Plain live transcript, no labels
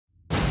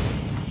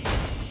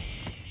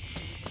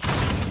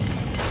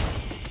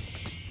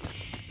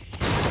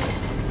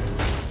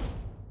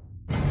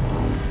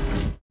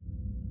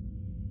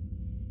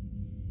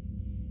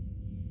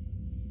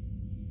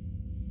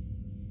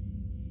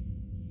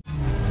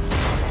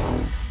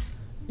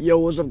Yo,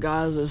 what's up,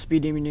 guys? It's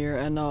Speed Demon here,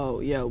 and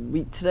yeah,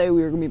 today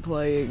we are gonna be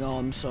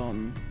playing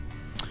some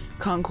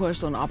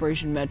Conquest on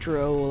Operation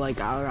Metro, like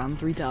around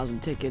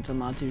 3,000 tickets. I'm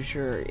not too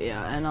sure.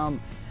 Yeah,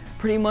 and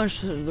pretty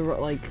much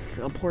like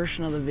a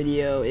portion of the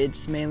video,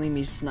 it's mainly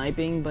me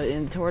sniping, but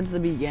towards the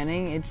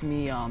beginning, it's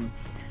me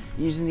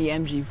using the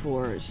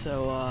MG4.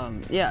 So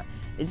yeah,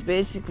 it's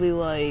basically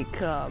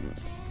like a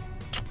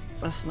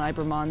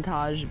sniper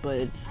montage, but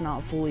it's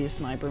not fully a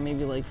sniper.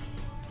 Maybe like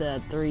that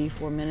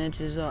 3-4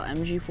 minutes is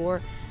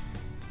MG4.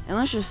 And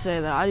let's just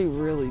say that I do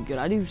really good.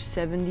 I do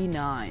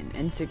 79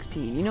 and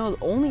 16. You know,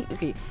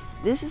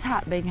 this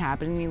has been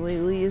happening to me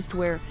lately, is to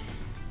where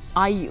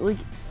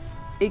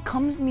it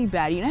comes to me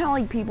bad. You know how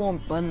like people,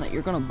 when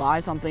you're gonna buy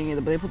something,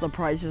 but they put the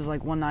prices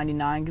like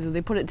 $1.99, because if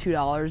they put it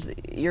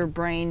 $2, your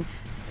brain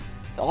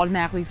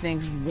automatically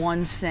thinks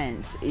 1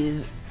 cent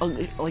is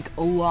like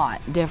a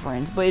lot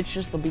difference, but it's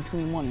just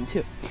between 1 and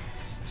 2.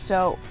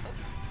 So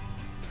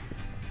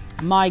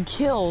my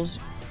kills,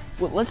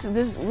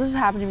 this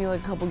happened to me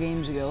like a couple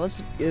games ago.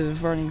 Let's give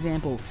for an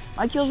example.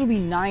 My kills would be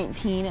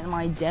 19 and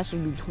my deaths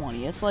would be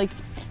 20. It's like,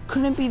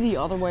 couldn't it be the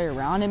other way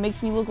around? It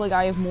makes me look like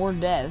I have more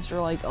deaths, or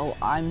like, oh,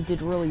 I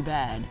did really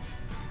bad.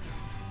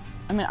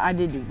 I mean, I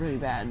did do really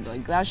bad.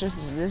 Like, this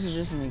is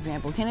just an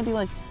example. Can it be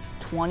like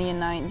 20 and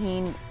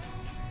 19?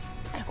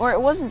 Or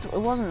it wasn't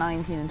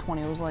 19 and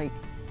 20. It was like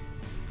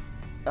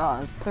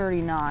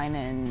 39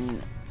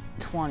 and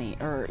 20.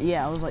 Or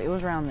yeah, it was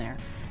around there.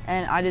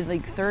 And I did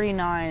like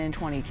 39 and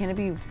 20. Can it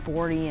be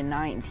 40 and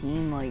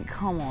 19? Like,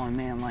 come on,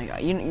 man. Like,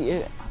 I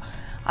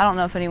don't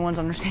know if anyone's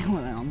understanding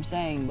what I'm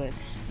saying, but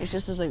it's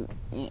just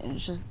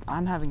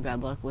I'm having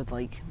bad luck with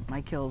like my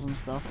kills and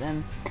stuff.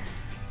 And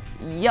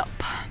yep.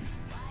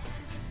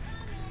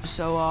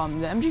 So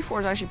the MG4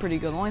 is actually pretty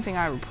good. The only thing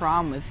I have a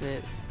problem with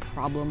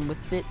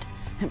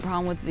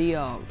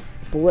the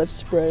blitz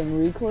spread and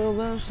recoil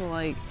though. So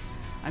like,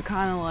 I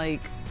kind of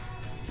like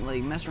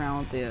mess around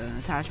with the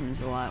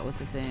attachments a lot with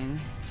the thing.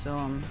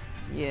 So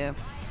yeah.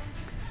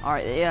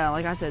 Alright, yeah,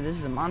 like I said, this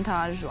is a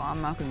montage, so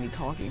I'm not going to be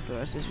talking for the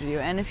rest of this video.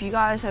 And if you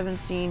guys haven't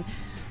seen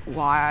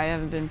why I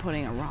haven't been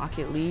putting a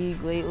Rocket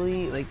League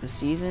lately, like the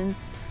season,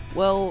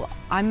 well,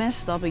 I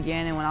messed up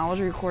again, and when I was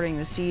recording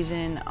the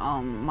season,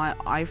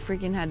 I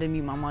freaking had to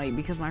mute my mic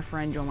because my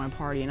friend joined my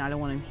party and I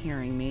don't want him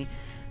hearing me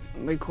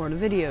record a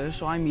video,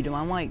 so I muted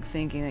my mic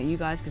thinking that you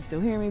guys could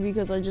still hear me,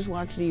 because I just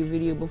watched a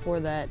video before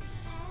that,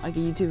 like a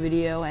YouTube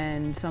video,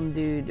 and some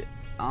dude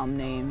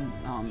named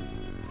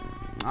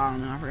I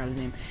don't know, I forgot his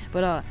name,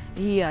 but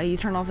he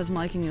turned off his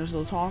mic and he was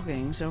still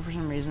talking. So for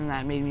some reason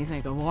that made me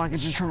think of, well, I could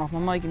just turn off my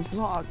mic and still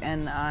talk,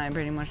 and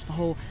pretty much the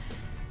whole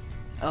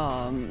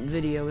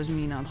video is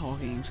me not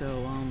talking.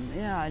 So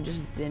yeah, I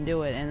just didn't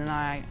do it, and then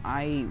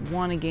I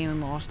won a game and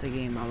lost a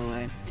game, by the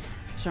way.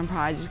 So I'm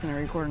probably just gonna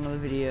record another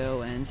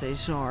video and say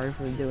sorry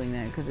for doing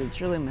that, because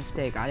it's really a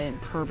mistake. I didn't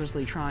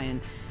purposely try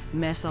and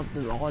mess up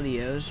the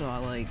audio, so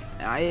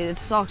it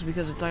sucks,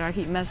 because it's like I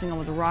keep messing up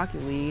with the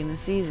Rocket League in the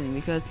season,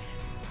 because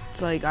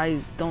it's like I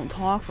don't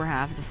talk for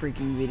half the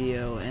freaking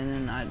video, and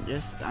then I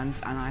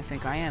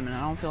think I am, and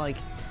I don't feel like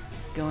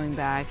going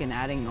back and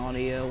adding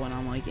audio when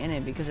I'm like in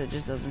it, because it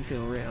just doesn't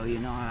feel real, you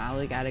know. I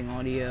like adding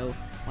audio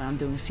when I'm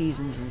doing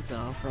seasons and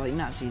stuff, or like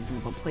not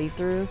seasons, but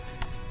playthrough.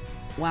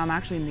 When I'm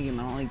actually in the game,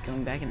 I don't like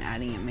going back and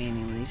adding it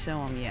manually.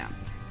 So yeah.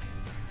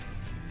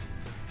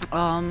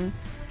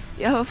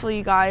 Yeah, hopefully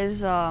you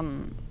guys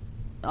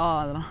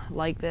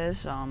like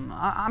this.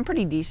 I'm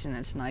pretty decent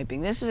at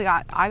sniping.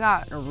 I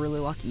got a really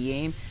lucky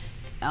game.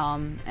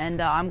 And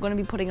I'm gonna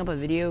be putting up a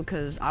video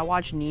because I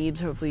watch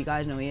Neebs. Hopefully you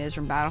guys know who he is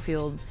from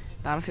Battlefield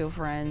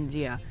Friends.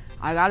 Yeah,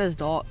 I got his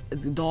dog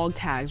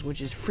tags, which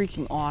is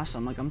freaking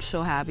awesome. Like, I'm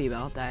so happy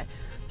about that.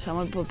 So I'm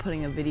gonna be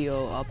putting a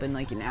video up in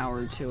like an hour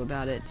or two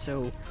about it.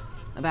 So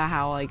about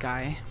how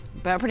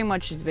but pretty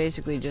much it's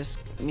basically just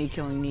me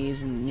killing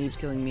Neebs and Neebs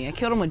killing me. I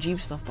killed him with Jeep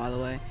stuff, by the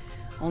way.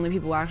 Only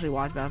people who actually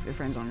watch Battlefield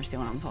Friends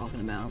understand what I'm talking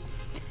about.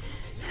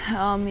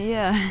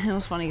 Yeah, it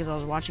was funny because I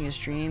was watching his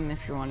stream,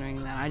 if you're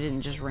wondering that. I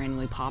didn't just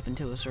randomly pop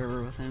into a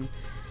server with him.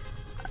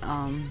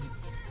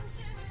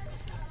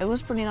 It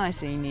was pretty nice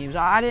seeing Neebs.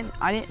 I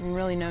didn't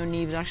really know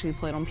Neebs actually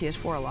played on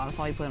PS4 a lot. I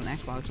thought he played on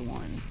Xbox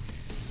One,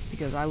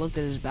 because I looked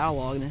at his battle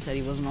log and it said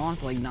he wasn't on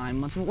for like 9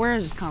 months. Where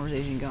is this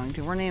conversation going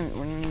to? We're not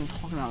even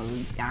talking about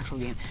the actual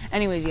game.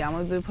 Anyways, yeah, I'm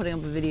gonna be putting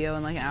up a video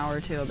in like an hour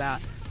or two about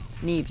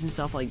Neebs and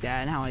stuff like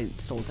that, and how I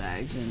sold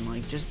tags and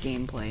like just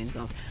gameplay and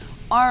stuff.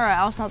 Alright,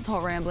 I'll stop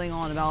rambling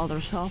on about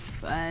other stuff,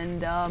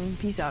 and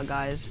peace out,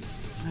 guys.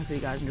 Hopefully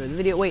you guys enjoyed the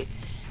video. Wait,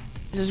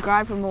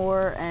 subscribe for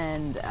more,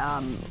 and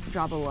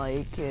drop a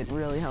like. It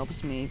really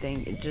helps me.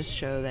 Just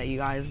show that you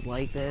guys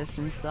like this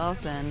and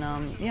stuff,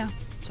 and yeah,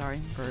 sorry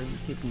for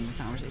keeping the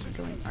conversation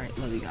going. Alright,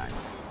 love you guys.